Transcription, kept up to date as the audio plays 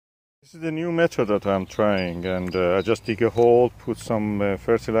This is the new method that I'm trying, and I just dig a hole, put some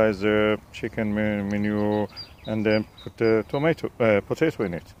fertilizer, chicken manure, and then put the potato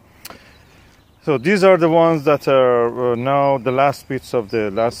in it. So these are the ones that are now the last bits of the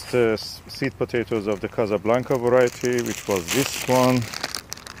last seed potatoes of the Casablanca variety, which was this one.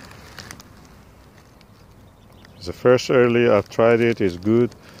 It's the first early. I've tried it. It's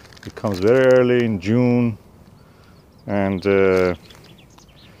good. It comes very early in June, and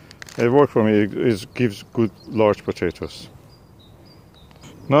it worked for me. It gives good large potatoes.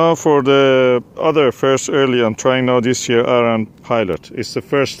 Now for the other first early, I'm trying now this year Arran pilot. It's the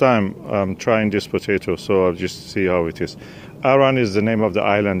first time I'm trying this potato, so I'll just see how it is. Arran is the name of the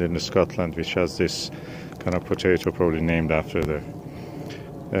island in Scotland, which has this kind of potato, probably named after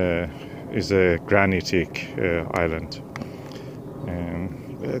is a granitic island.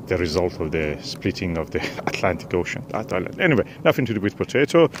 The result of the splitting of the Atlantic Ocean, that island. Anyway, nothing to do with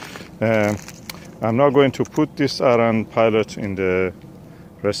potato. I'm now going to put this Arran pilot in the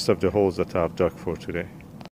rest of the holes that I've dug for today.